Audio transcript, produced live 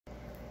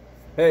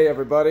Hey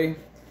everybody,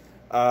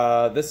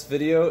 this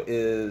video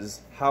is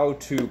how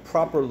to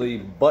properly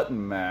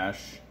button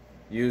mash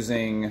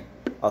using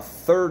a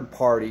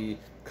third-party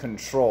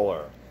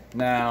controller.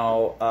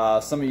 Now,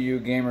 some of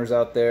you gamers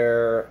out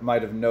there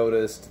might have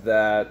noticed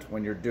that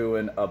when you're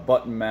doing a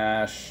button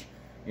mash,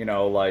 you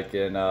know, like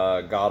in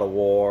God of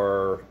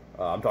War,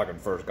 I'm talking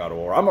first God of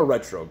War, I'm a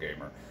retro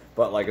gamer,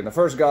 but like in the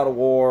first God of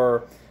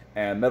War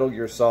and Metal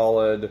Gear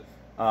Solid,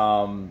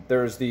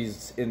 there's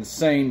these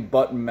insane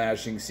button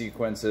mashing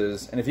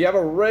sequences, and if you have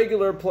a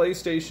regular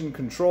PlayStation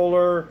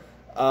controller,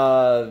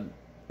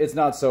 it's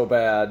not so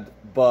bad.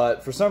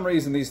 But for some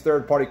reason, these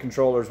third-party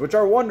controllers, which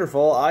are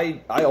wonderful,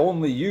 I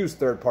only use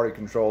third-party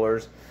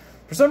controllers.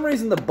 For some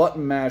reason, the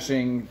button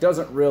mashing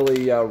doesn't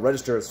really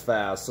register as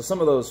fast. So some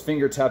of those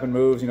finger tapping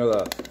moves, you know,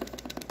 the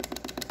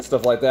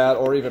stuff like that,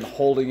 or even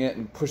holding it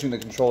and pushing the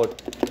controller.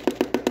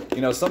 You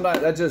know,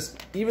 sometimes that just,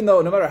 even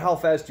though no matter how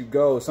fast you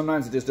go,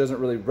 sometimes it just doesn't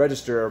really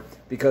register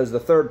because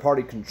the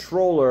third-party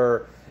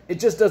controller, it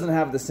just doesn't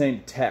have the same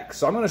tech.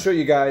 So I'm going to show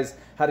you guys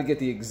how to get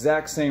the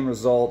exact same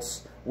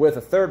results with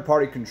a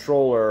third-party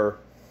controller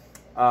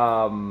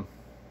and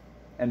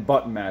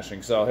button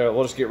mashing. So here,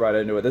 we'll just get right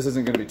into it. This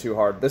isn't going to be too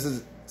hard. This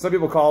is, some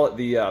people call it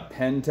the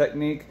pen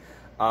technique.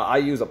 I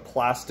use a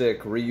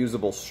plastic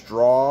reusable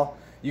straw.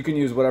 You can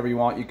use whatever you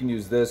want. You can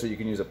use this or you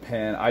can use a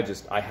pen. I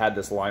had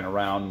this lying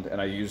around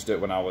and I used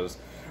it when I was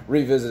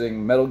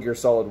revisiting Metal Gear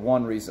Solid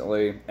 1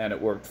 recently, and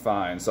it worked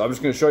fine. So I'm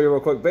just going to show you real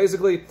quick.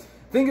 Basically,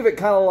 think of it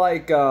kind of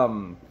like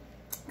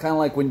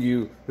when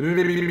you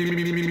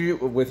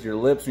with your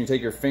lips, when you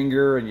take your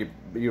finger and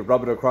you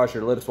rub it across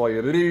your lips while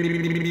you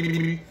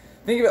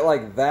think of it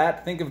like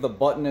that. Think of the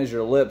button as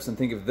your lips and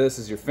think of this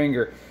as your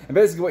finger. And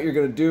basically what you're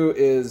going to do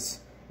is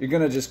you're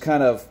going to just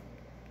kind of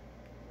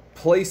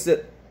place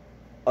it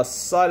a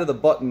side of the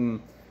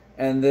button,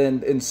 and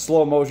then in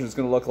slow motion it's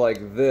going to look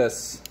like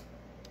this,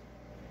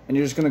 and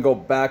you're just going to go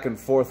back and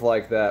forth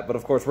like that. But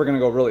of course we're going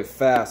to go really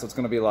fast, so it's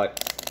going to be like,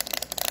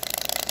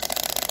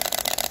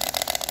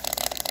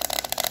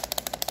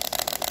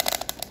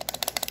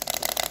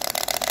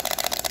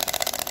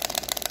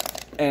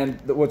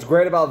 and what's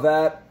great about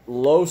that,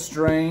 low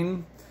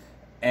strain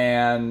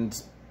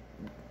and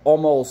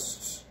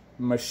almost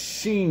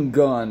machine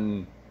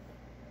gun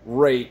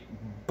rate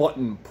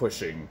button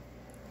pushing.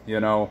 You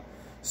know,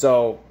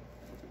 so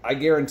I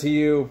guarantee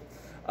you,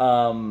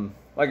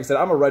 like I said,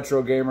 I'm a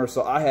retro gamer,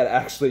 so I had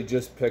actually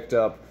just picked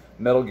up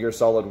Metal Gear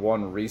Solid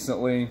 1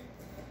 recently,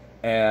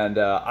 and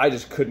I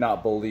just could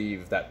not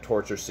believe that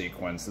torture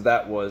sequence.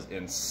 That was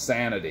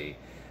insanity.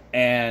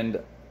 And,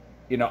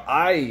 you know,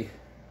 I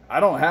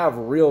don't have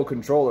real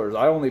controllers.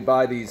 I only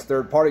buy these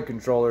third-party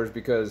controllers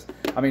because,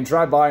 I mean,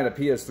 try buying a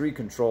PS3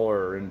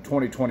 controller in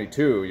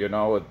 2022, you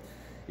know,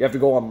 you have to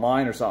go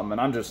online or something, and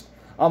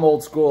I'm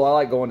old school. I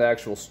like going to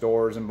actual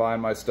stores and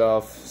buying my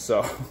stuff.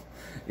 So,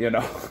 you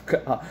know,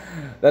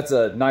 that's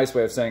a nice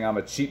way of saying I'm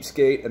a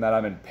cheapskate and that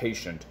I'm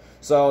impatient.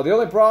 So the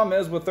only problem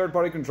is with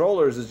third-party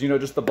controllers is, you know,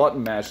 just the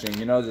button mashing.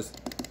 You know,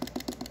 just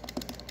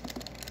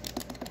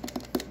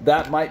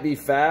that might be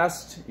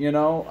fast, you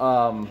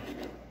know.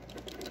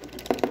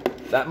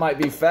 That might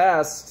be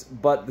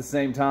fast, but at the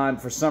same time,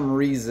 for some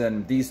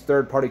reason, these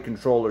third-party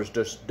controllers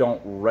just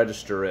don't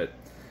register it.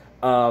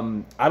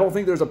 I don't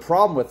think there's a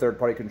problem with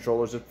third-party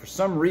controllers. Just for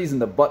some reason,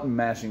 the button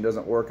mashing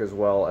doesn't work as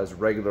well as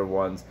regular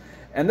ones.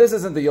 And this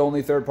isn't the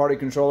only third-party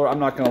controller. I'm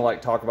not going to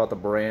like talk about the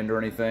brand or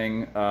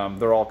anything.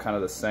 They're all kind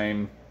of the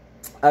same.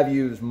 I've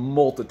used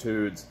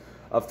multitudes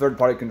of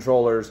third-party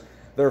controllers.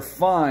 They're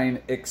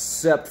fine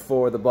except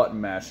for the button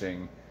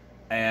mashing.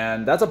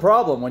 And that's a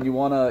problem when you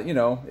want to, you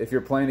know, if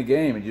you're playing a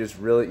game and you just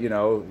really, you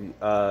know,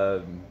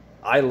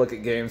 I look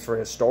at games for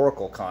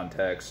historical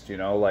context, you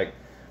know, like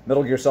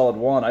Metal Gear Solid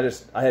 1,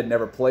 I had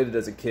never played it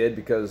as a kid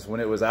because when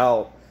it was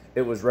out,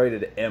 it was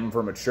rated M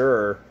for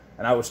mature,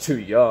 and I was too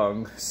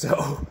young,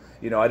 so,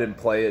 you know, I didn't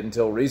play it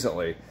until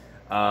recently.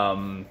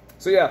 So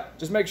yeah,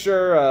 just make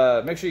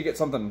sure you get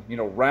something, you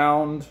know,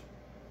 round,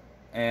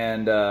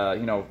 and,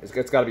 you know, it's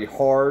got to be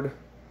hard.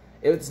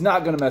 It's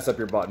not going to mess up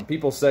your button.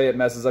 People say it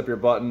messes up your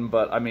button,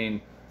 but, I mean,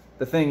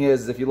 the thing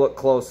is, if you look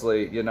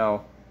closely, you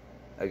know,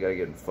 I got to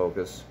get in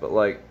focus, but,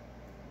 like,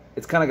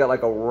 it's kind of got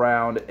like a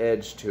round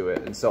edge to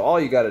it. And so all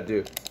you got to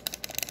do,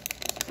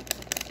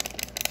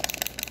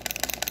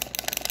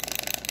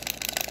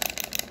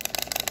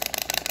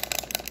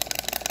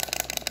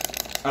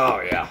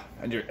 oh yeah,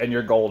 and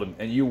you're golden,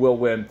 and you will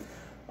win.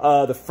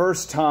 The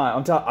first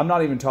time, I'm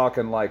not even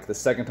talking like the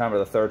second time or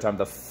the third time.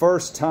 The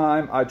first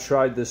time I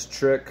tried this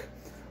trick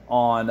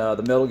on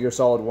the Metal Gear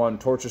Solid 1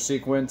 torture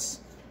sequence,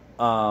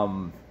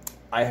 I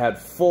had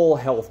full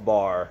health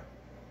bar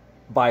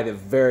by the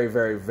very,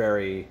 very,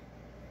 very,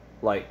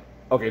 like,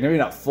 okay, maybe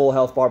not full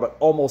health bar, but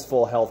almost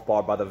full health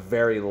bar by the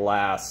very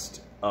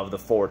last of the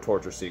 4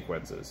 torture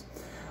sequences.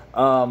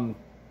 So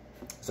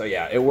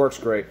yeah, it works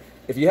great.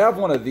 If you have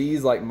one of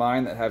these like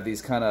mine that have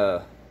these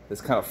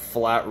this kind of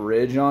flat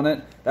ridge on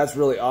it, that's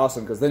really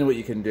awesome, because then what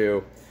you can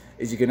do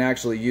is you can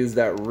actually use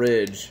that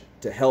ridge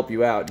to help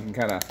you out. You can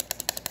kind of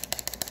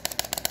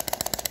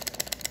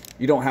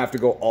you don't have to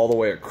go all the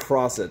way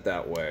across it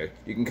that way.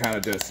 You can kind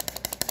of just...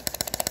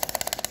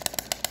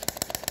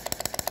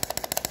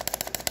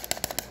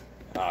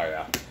 Oh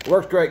yeah.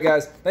 Worked great,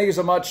 guys. Thank you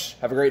so much.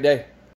 Have a great day.